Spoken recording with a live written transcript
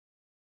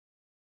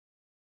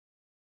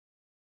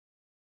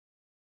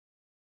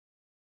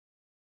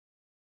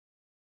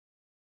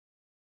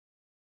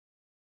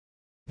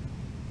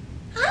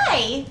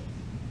Hi!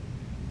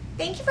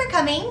 Thank you for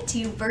coming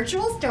to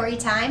Virtual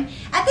Storytime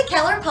at the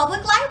Keller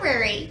Public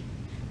Library.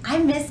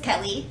 I'm Miss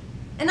Kelly,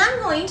 and I'm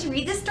going to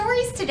read the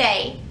stories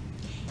today.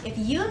 If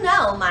you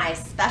know my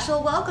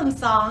special welcome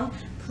song,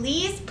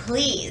 please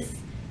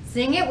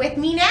sing it with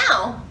me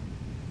now.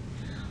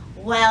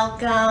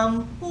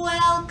 Welcome,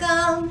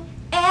 welcome,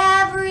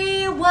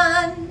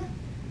 everyone.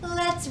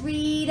 Let's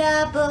read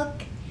a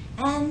book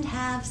and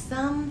have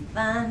some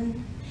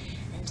fun.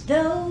 And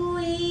though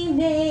we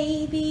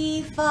may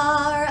be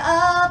far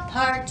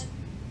apart,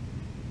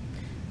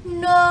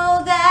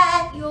 know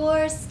that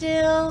you're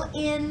still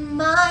in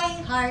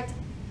my heart.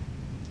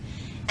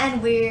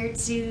 And we're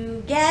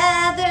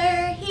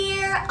together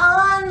here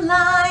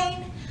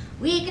online.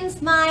 We can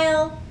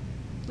smile,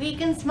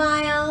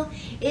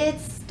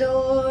 it's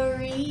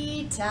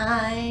story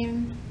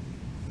time.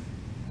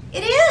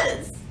 It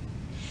is!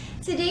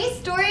 Today's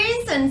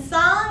stories and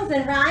songs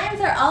and rhymes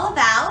are all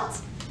about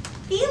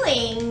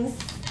feelings.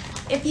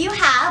 If you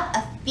have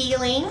a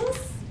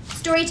feelings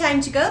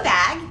Storytime to-go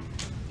bag,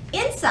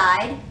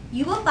 inside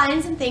you will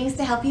find some things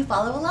to help you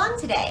follow along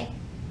today.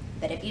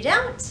 But if you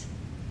don't,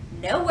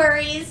 no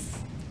worries,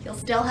 you'll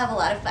still have a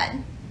lot of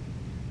fun.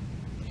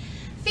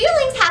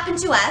 Feelings happen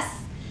to us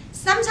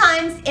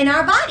sometimes in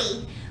our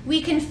body.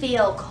 We can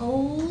feel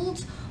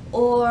cold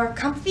or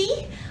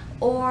comfy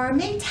or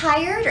maybe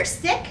tired or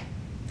sick.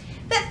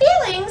 But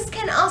feelings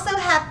can also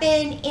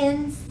happen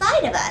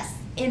inside of us,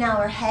 in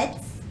our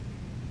heads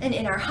and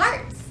in our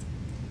hearts.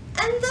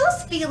 And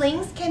those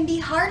feelings can be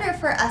harder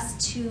for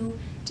us to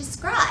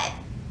describe.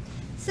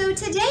 So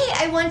today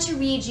I want to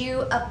read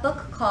you a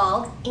book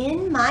called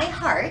In My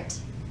Heart,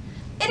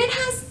 and it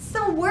has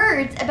some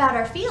words about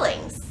our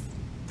feelings.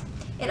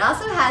 It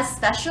also has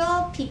special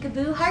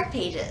peekaboo heart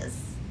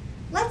pages.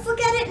 Let's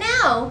look at it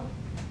now.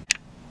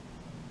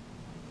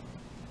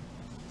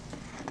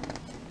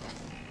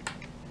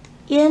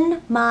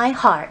 In My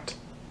Heart,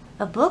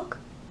 a book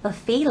of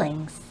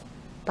feelings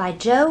by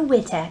Joe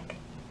Wittek,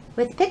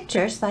 with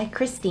pictures by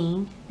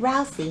Christine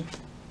Rousey.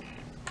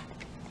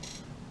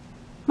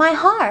 My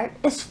heart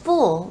is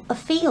full of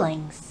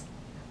feelings,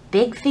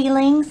 big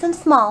feelings and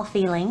small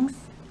feelings,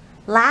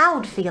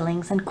 loud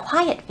feelings and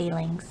quiet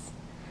feelings,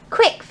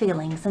 quick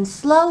feelings and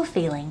slow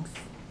feelings.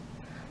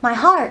 My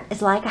heart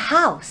is like a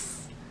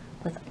house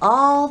with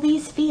all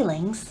these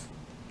feelings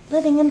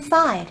living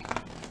inside.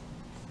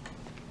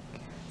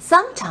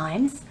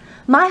 Sometimes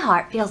my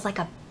heart feels like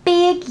a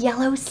big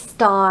yellow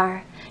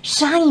star,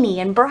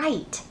 shiny and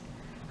bright.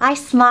 I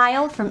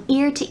smile from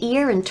ear to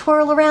ear and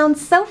twirl around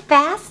so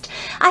fast,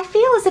 I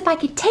feel as if I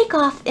could take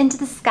off into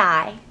the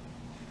sky.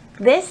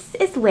 This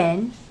is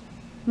when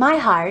my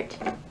heart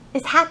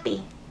is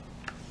happy.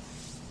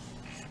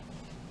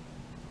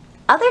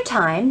 Other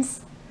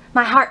times,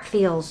 my heart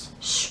feels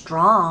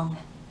strong.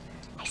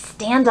 I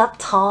stand up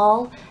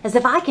tall as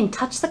if I can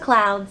touch the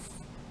clouds.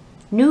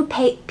 New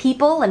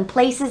people and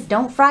places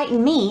don't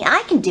frighten me.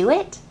 I can do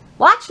it.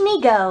 Watch me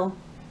go.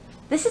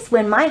 This is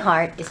when my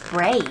heart is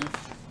brave.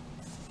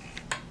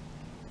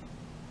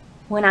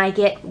 When I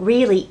get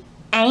really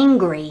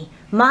angry,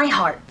 my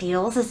heart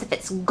feels as if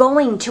it's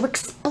going to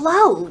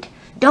explode.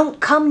 Don't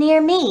come near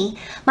me.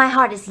 My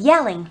heart is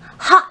yelling,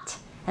 hot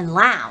and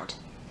loud.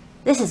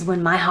 This is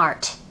when my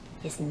heart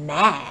is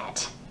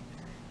mad.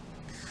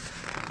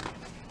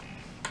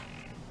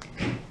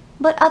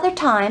 But other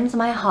times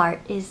my heart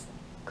is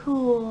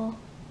cool.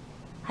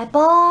 I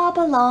bob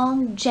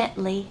along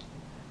gently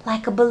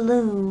like a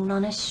balloon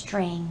on a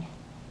string.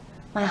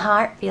 My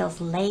heart feels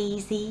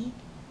lazy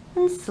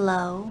and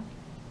slow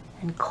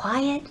and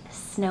quiet as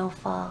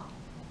snowfall.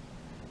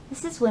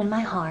 This is when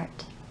my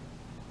heart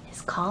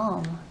is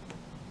calm.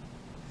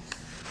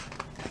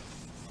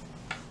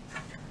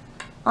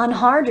 On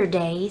harder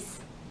days,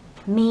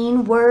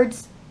 mean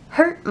words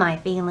hurt my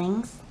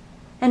feelings,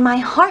 and my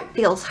heart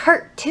feels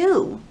hurt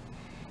too.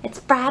 It's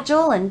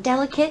fragile and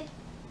delicate,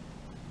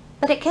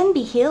 but it can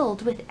be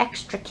healed with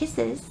extra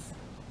kisses.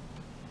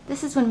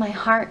 This is when my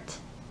heart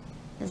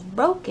is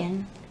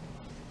broken.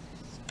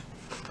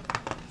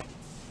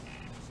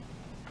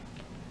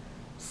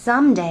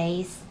 Some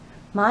days,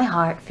 my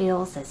heart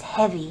feels as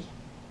heavy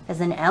as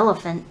an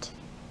elephant.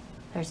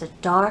 There's a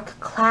dark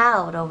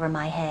cloud over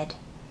my head,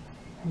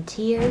 and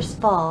tears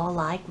fall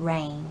like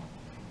rain.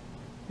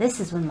 This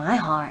is when my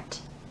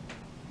heart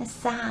is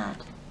sad.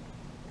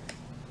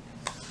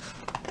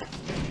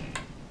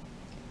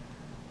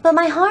 But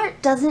my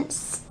heart doesn't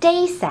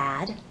stay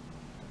sad.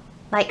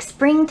 Like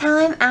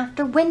springtime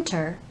after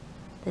winter,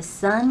 the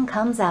sun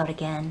comes out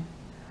again.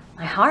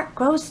 My heart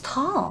grows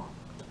tall,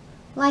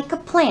 like a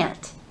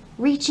plant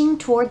reaching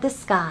toward the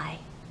sky.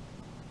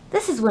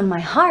 This is when my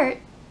heart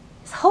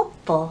is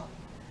hopeful.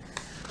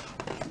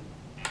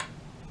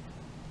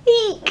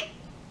 Eek!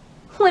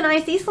 When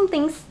I see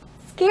something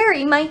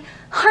scary, my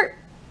heart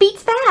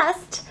beats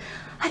fast.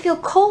 I feel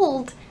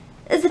cold,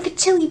 as if a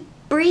chilly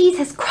breeze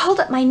has crawled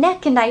up my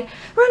neck, and I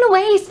run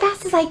away as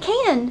fast as I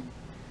can.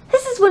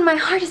 This is when my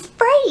heart is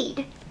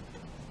afraid.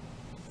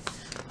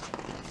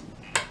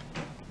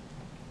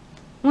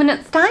 When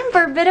it's time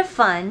for a bit of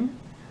fun,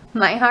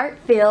 My heart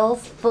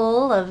feels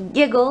full of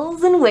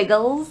giggles and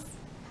wiggles.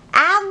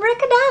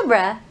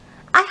 Abracadabra,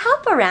 I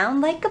hop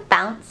around like a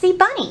bouncy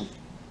bunny.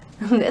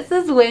 This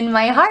is when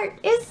my heart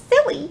is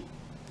silly.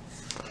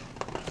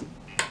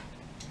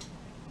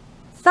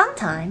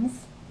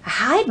 Sometimes I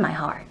hide my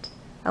heart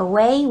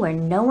away where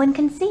no one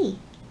can see,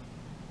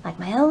 like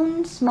my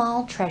own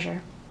small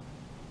treasure.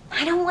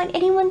 I don't want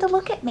anyone to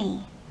look at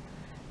me.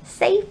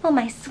 Safe on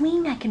my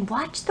swing, I can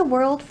watch the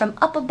world from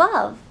up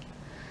above.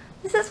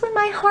 This is when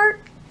my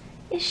heart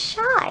is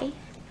shy.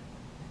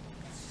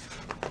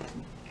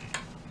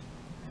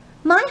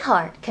 My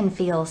heart can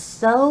feel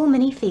so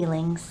many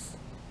feelings,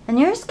 and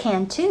yours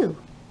can too.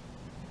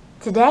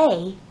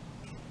 Today,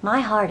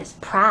 my heart is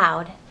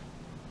proud.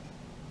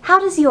 How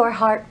does your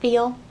heart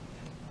feel?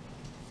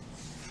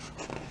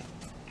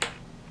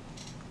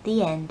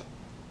 The end.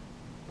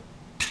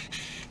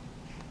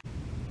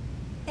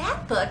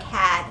 That book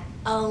had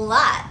a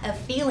lot of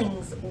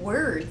feelings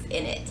words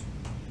in it.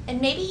 And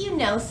maybe you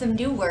know some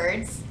new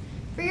words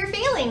for your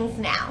feelings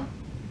now.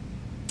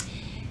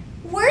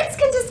 Words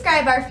can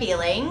describe our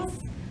feelings,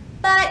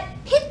 but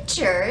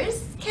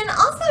pictures can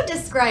also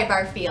describe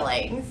our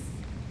feelings.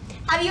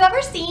 Have you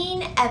ever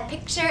seen a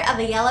picture of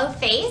a yellow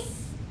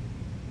face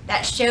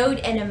that showed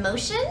an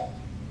emotion?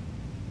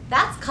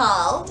 That's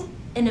called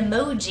an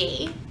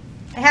emoji.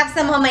 I have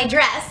some on my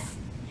dress.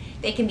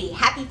 They can be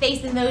happy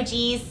face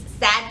emojis,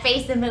 sad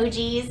face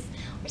emojis,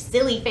 or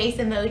silly face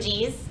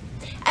emojis.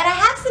 And I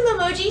have some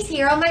emojis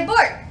here on my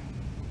board.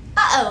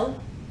 Uh-oh.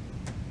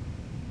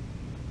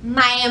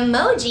 My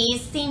emojis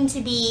seem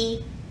to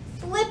be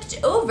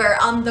flipped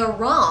over on the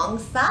wrong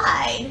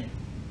side.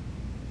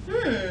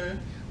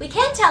 We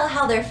can't tell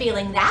how they're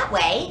feeling that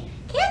way,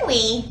 can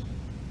we?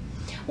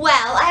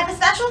 Well, I have a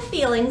special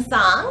feeling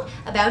song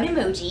about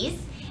emojis,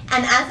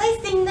 and as I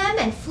sing them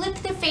and flip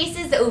the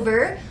faces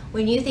over,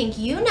 when you think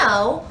you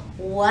know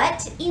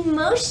what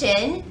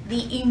emotion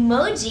the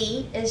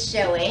emoji is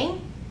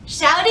showing,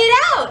 shout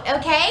it out,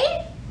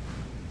 okay?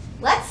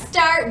 Let's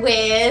start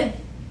with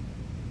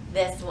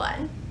this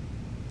one.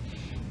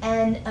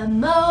 An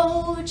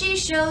emoji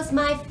shows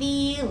my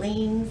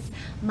feelings,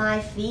 my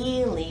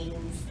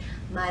feelings,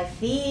 my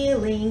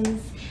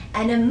feelings.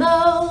 An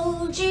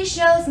emoji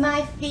shows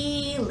my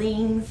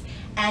feelings,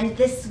 and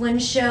this one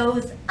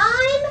shows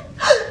I'm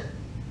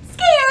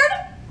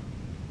scared.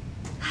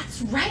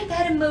 That's right,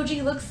 that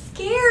emoji looks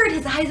scared.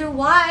 His eyes are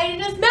wide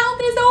and his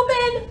mouth is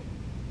open.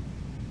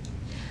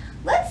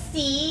 Let's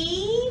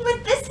see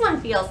what this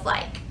one feels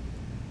like.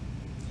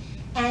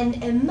 An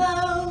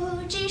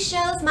emoji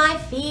shows my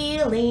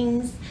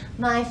feelings,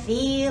 my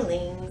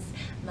feelings,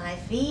 my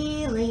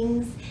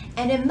feelings.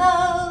 An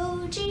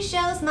emoji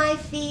shows my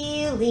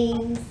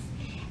feelings,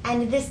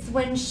 and this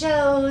one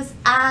shows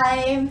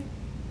I'm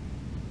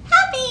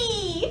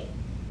happy.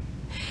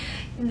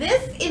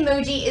 This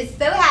emoji is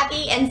so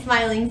happy and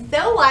smiling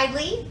so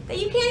widely that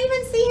you can't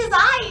even see his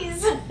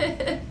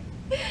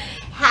eyes.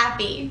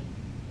 Happy.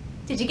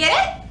 Did you get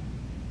it?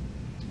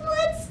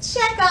 Let's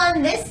check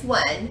on this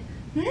one.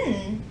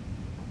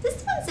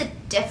 This one's a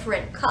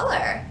different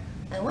color.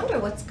 I wonder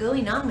what's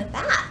going on with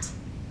that.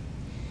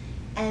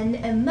 An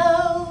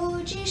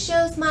emoji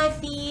shows my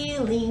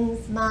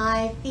feelings,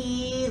 my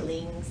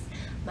feelings,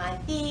 my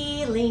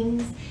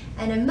feelings.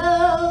 An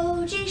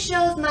emoji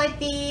shows my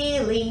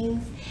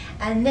feelings,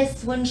 and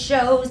this one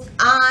shows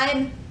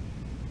I'm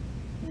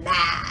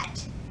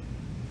mad.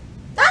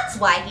 That's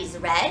why he's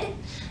red.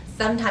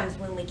 Sometimes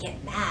when we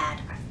get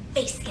mad, our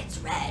face gets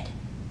red.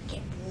 We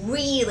get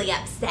really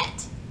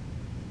upset.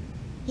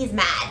 He's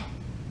mad.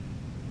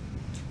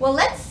 Well,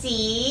 let's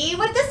see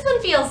what this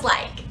one feels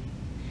like.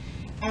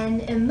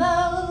 An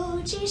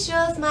emoji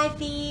shows my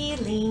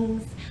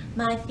feelings,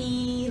 my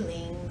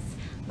feelings,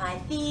 my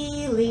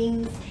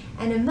feelings.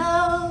 An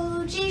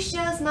emoji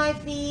shows my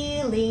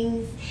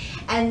feelings,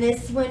 and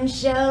this one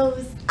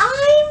shows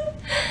I'm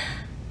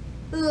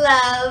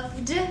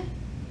loved.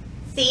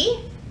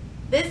 See?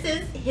 This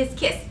is his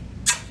kiss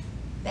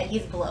that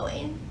he's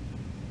blowing.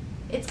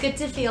 It's good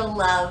to feel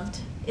loved,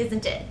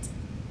 isn't it?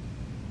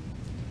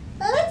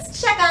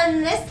 Let's check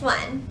on this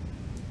one.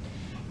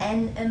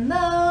 An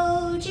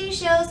emoji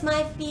shows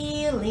my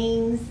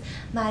feelings,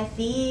 my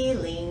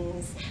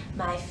feelings,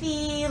 my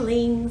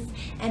feelings.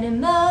 An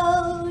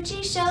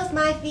emoji shows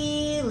my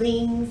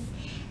feelings,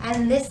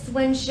 and this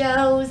one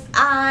shows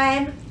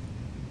I'm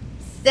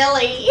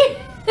silly.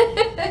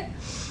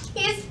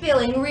 He's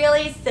feeling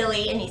really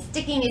silly and he's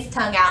sticking his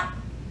tongue out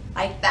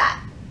like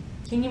that.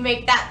 Can you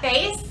make that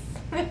face?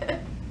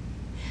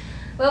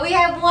 Well, we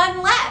have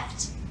one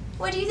left.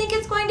 What do you think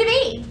it's going to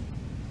be?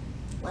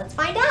 Let's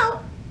find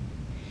out.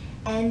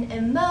 An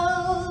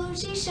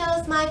emoji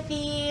shows my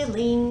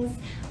feelings,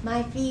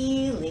 my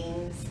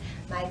feelings,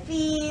 my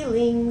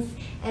feelings.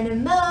 An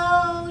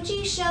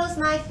emoji shows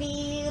my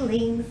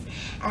feelings,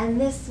 and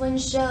this one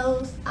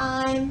shows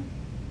I'm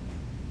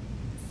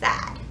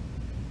sad.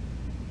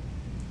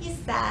 He's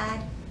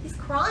sad. He's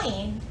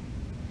crying.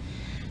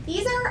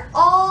 These are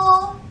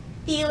all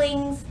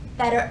feelings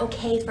that are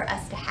okay for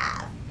us to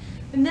have.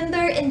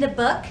 Remember in the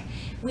book,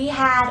 we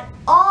had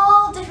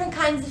all different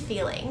kinds of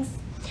feelings,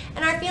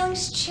 and our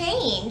feelings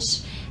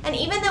change. And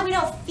even though we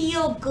don't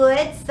feel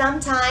good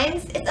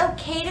sometimes, it's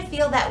okay to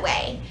feel that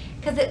way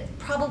because it's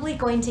probably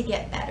going to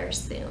get better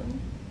soon.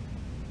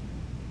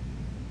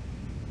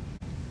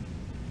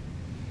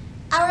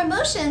 Our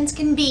emotions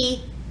can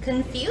be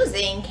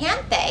confusing,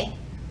 can't they?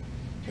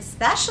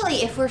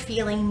 Especially if we're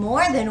feeling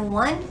more than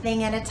one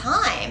thing at a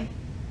time.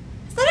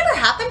 Has that ever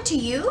happened to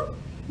you?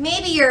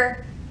 Maybe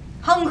you're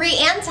hungry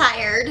and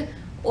tired,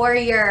 or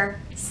you're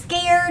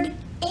scared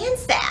and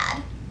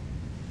sad.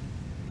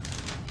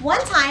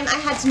 One time I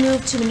had to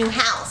move to a new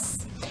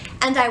house,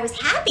 and I was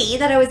happy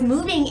that I was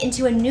moving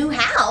into a new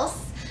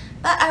house,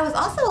 but I was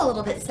also a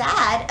little bit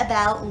sad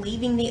about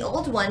leaving the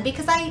old one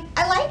because I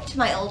liked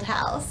my old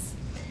house.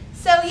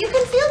 So you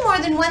can feel more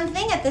than one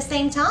thing at the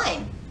same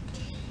time.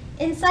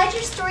 Inside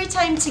your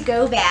Storytime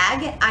to-go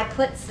bag, I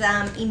put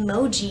some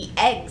emoji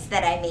eggs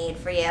that I made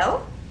for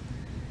you.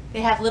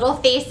 They have little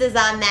faces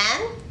on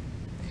them.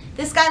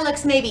 This guy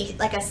looks maybe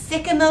like a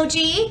sick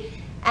emoji,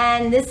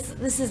 and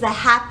this is a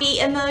happy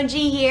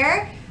emoji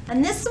here.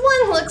 And this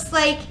one looks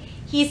like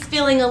he's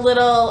feeling a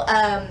little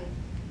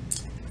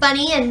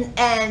funny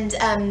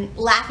and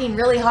laughing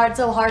really hard,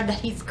 so hard that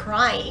he's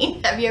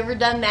crying. Have you ever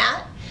done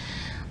that?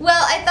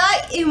 Well, I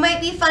thought it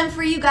might be fun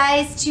for you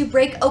guys to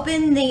break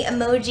open the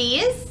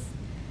emojis,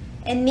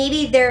 and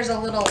maybe there's a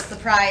little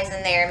surprise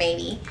in there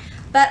maybe.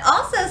 But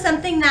also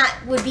something that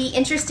would be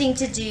interesting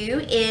to do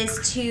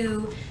is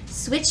to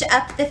switch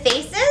up the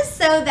faces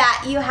so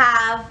that you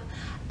have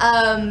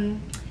a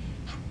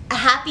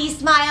happy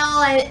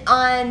smile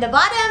on the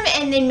bottom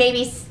and then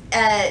maybe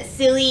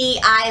silly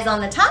eyes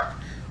on the top,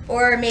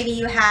 or maybe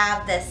you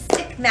have the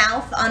sick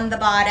mouth on the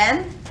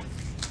bottom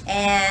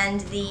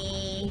and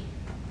the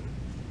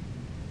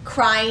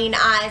crying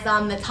eyes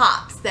on the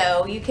top.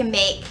 So you can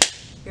make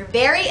your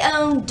very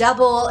own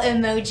double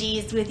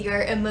emojis with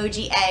your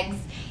emoji eggs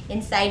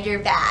inside your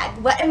bag.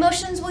 What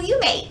emotions will you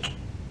make?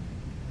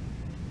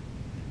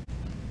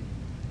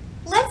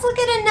 Let's look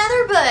at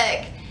another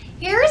book.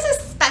 Here's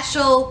a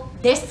special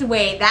This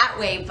Way, That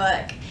Way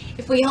book.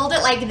 If we hold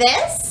it like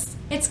this,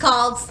 it's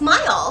called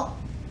Smile.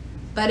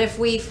 But if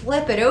we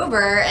flip it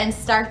over and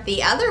start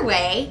the other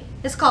way,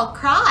 it's called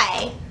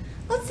Cry.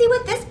 Let's see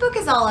what this book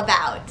is all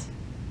about.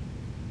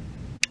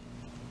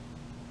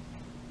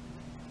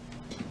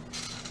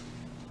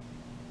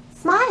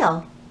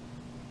 Smile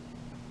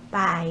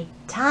by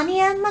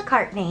Tanya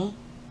McCartney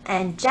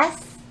and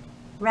Jess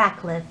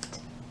Ratcliffe.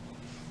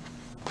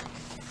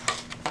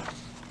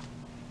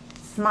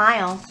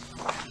 Smile.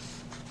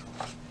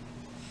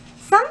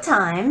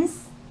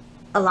 Sometimes,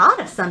 a lot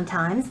of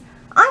sometimes,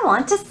 I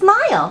want to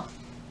smile.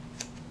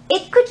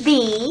 It could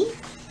be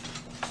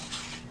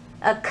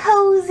a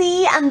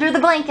cozy under the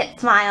blanket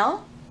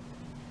smile,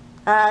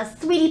 a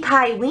sweetie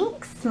pie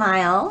wink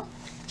smile,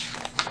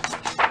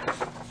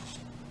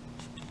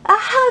 a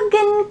hug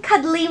and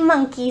cuddly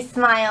monkey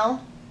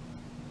smile,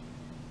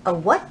 a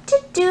what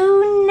to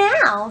do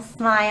now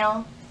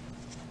smile,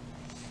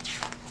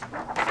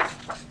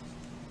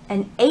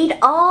 an ate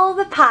all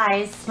the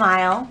pies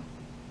smile,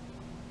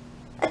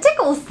 a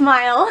tickle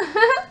smile,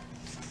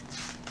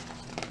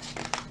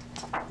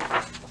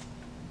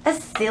 a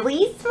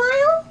silly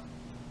smile,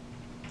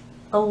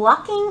 a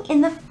walking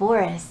in the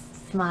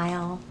forest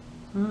smile.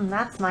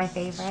 That's my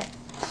favorite.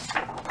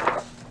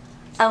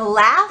 A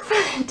laugh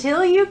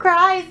till you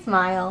cry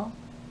smile.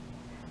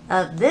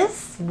 A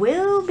this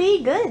will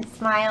be good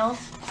smile.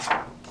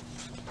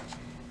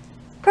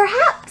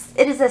 Perhaps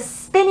it is a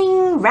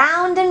spinning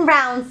round and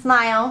round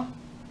smile.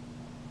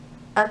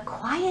 A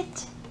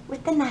quiet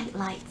with the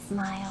nightlight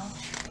smile.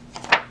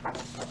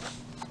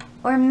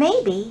 Or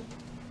maybe,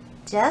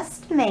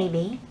 just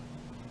maybe,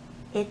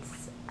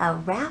 it's a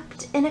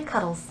wrapped in a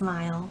cuddle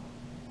smile.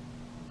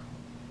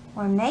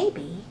 Or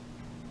maybe,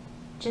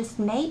 just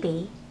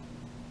maybe,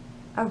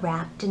 a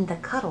wrapped in the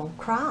cuddle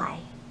cry.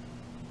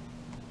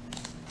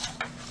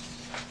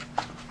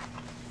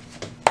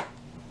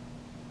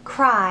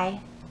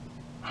 Cry,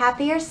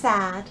 happy or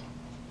sad,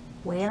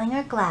 wailing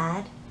or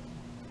glad.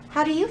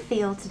 How do you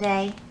feel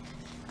today?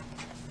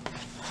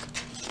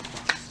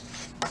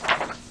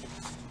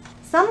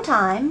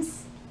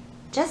 Sometimes,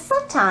 just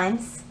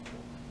sometimes,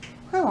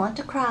 I want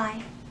to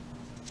cry.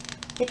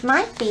 It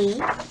might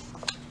be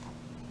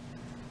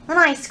an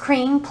ice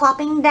cream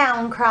plopping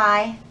down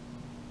cry,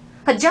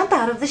 a jump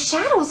out of the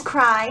shadows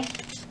cry,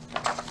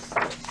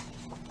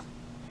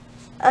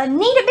 a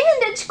need a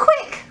bandage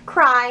quick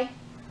cry,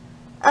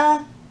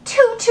 a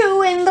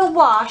tutu in the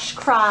wash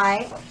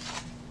cry.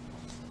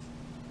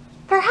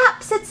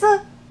 Perhaps it's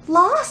a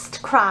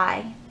lost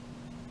cry,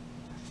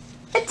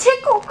 a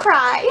tickle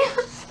cry,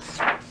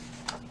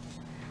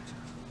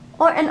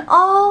 or an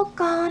all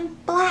gone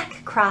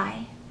black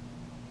cry,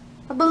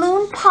 a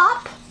balloon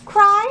pop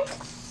cry,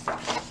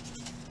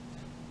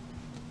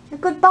 a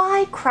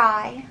goodbye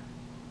cry,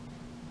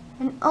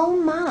 and oh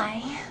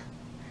my,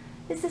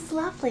 is this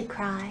lovely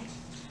cry.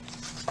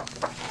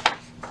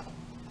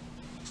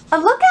 A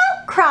look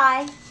out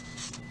cry,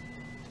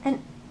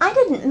 and I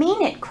didn't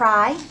mean it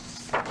cry.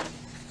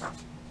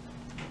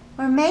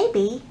 Or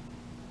maybe,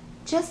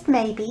 just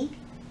maybe,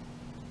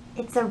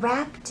 it's a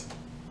wrapped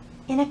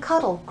in a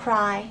cuddle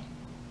cry.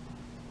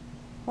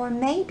 Or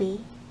maybe,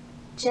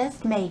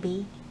 just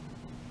maybe,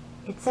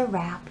 it's a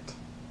wrapped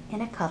in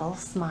a cuddle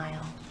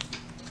smile.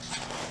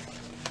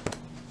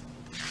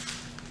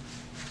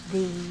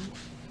 The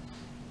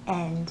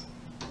end.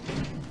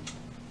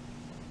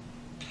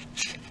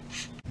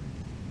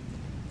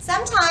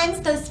 Sometimes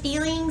those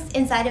feelings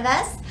inside of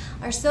us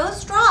are so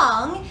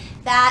strong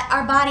that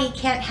our body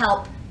can't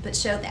help but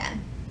show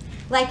them.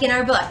 Like in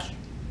our book,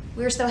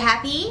 we were so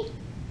happy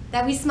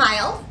that we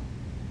smiled,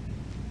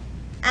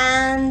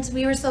 and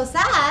we were so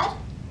sad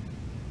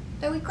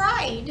that we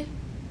cried,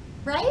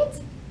 right?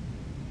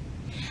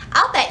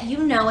 I'll bet you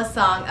know a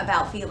song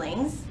about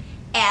feelings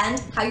and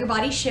how your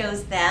body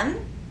shows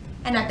them,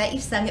 and I bet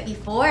you've sung it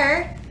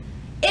before.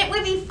 It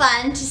would be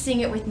fun to sing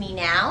it with me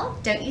now,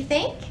 don't you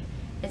think?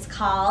 It's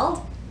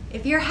called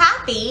If You're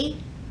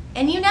Happy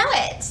and You Know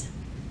It.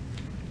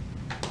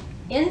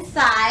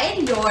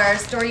 Inside your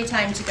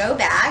Storytime to Go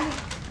bag,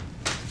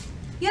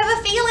 you have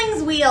a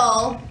feelings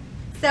wheel.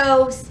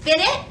 So spin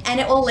it and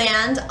it will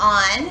land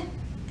on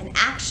an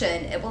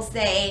action. It will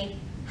say,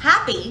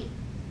 happy,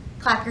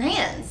 clap your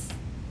hands.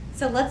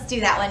 So let's do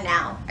that one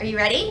now. Are you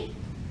ready?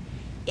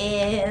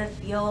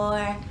 If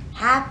you're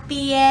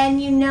happy and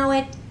you know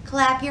it,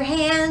 clap your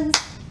hands.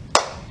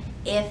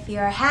 If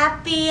you're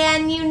happy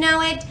and you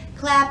know it,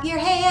 clap your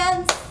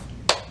hands.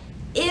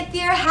 If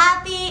you're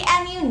happy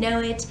and you know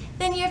it,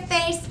 then your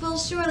face will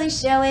surely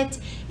show it.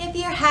 If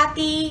you're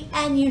happy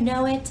and you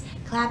know it,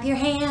 clap your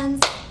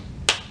hands.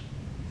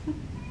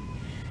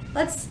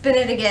 Let's spin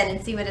it again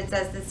and see what it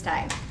says this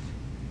time.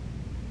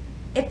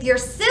 If you're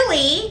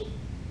silly,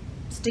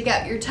 stick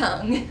out your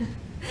tongue.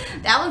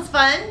 That one's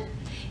fun.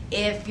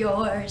 If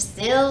you're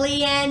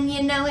silly and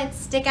you know it,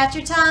 stick out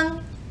your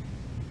tongue.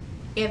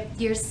 If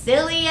you're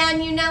silly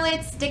and you know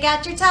it, stick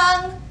out your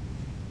tongue.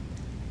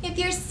 If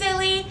you're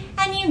silly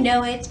and you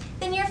know it,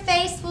 then your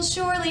face will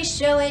surely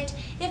show it.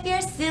 If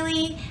you're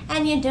silly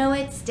and you know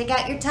it, stick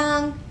out your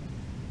tongue.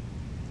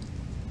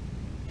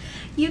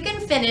 You can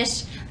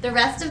finish the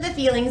rest of the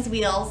feelings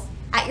wheels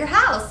at your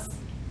house.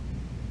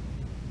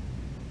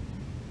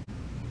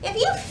 If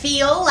you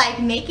feel like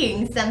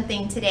making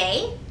something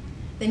today,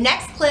 the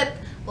next clip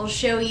will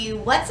show you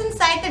what's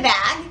inside the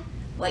bag,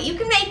 what you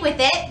can make with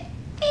it,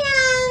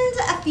 and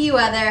a few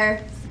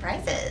other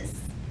surprises.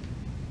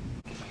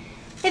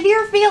 If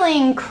you're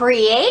feeling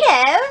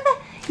creative,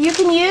 you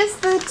can use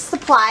the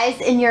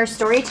supplies in your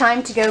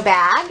Storytime to Go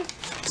bag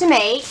to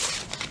make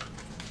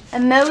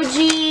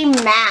emoji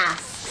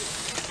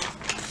masks.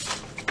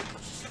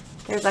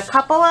 There's a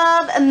couple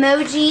of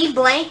emoji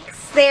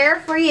blanks there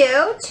for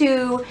you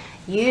to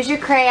use your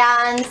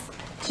crayons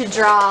to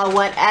draw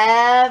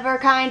whatever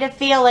kind of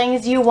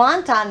feelings you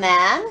want on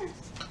them.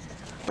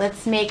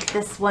 Let's make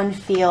this one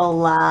feel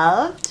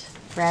loved,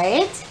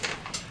 right?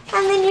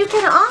 And then you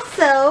can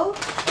also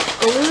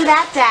glue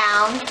that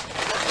down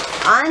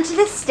onto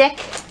the stick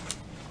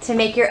to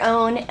make your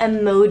own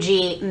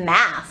emoji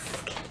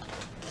mask.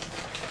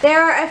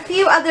 There are a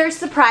few other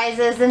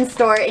surprises in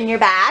store in your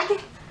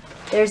bag.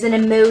 There's an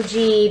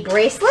emoji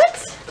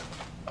bracelet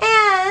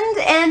and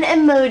an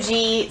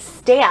emoji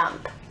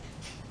stamp.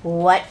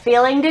 What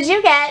feeling did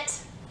you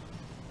get?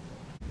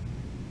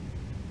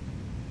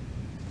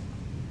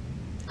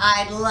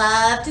 I'd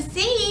love to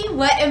see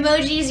what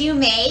emojis you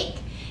make.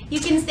 You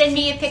can send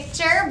me a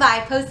picture by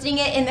posting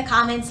it in the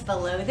comments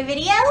below the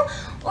video,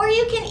 or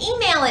you can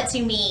email it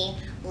to me,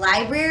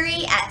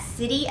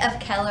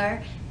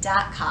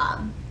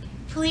 library@cityofkeller.com.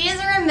 Please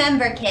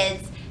remember,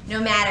 kids, no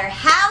matter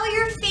how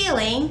you're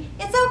feeling,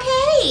 it's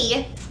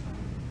okay.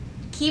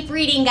 Keep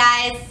reading,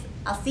 guys.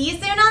 I'll see you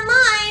soon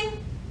online.